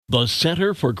The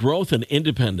Center for Growth and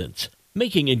Independence,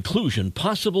 making inclusion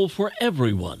possible for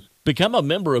everyone. Become a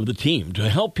member of the team to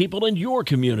help people in your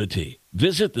community.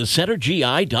 Visit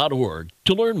thecentergi.org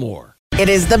to learn more. It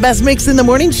is the best mix in the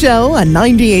morning show on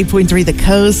 98.3 The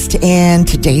Coast, and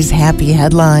today's happy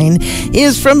headline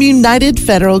is from United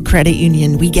Federal Credit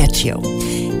Union. We get you.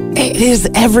 It is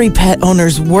every pet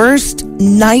owner's worst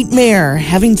nightmare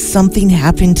having something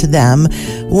happen to them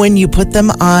when you put them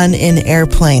on an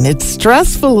airplane. It's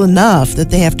stressful enough that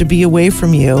they have to be away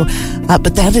from you,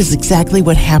 but that is exactly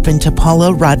what happened to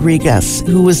Paula Rodriguez,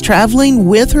 who was traveling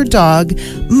with her dog,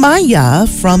 Maya,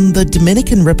 from the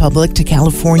Dominican Republic to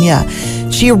California.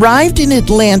 She arrived in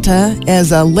Atlanta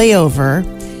as a layover,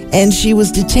 and she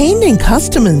was detained in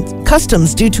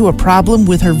customs due to a problem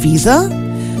with her visa.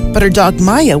 But her dog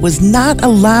Maya was not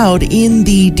allowed in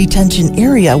the detention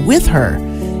area with her.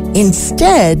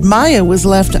 Instead, Maya was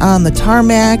left on the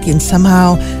tarmac and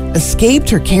somehow escaped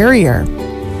her carrier.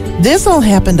 This all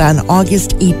happened on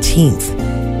August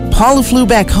 18th. Paula flew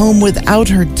back home without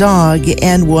her dog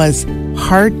and was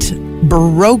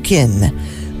heartbroken.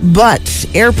 But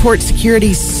airport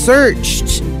security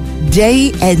searched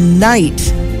day and night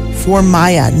for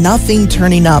Maya, nothing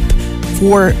turning up.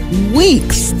 For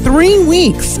weeks, 3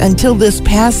 weeks, until this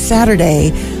past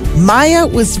Saturday, Maya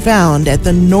was found at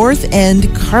the North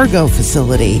End Cargo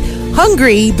Facility.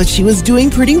 Hungry, but she was doing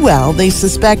pretty well. They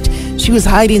suspect she was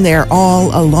hiding there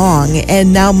all along.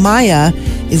 And now Maya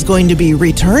is going to be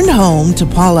returned home to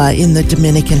Paula in the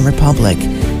Dominican Republic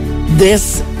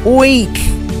this week.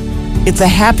 It's a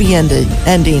happy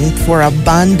ending for a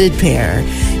bonded pair.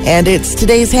 And it's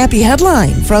today's happy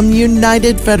headline from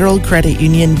United Federal Credit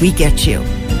Union. We get you.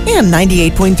 And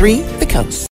 98.3 The Coast.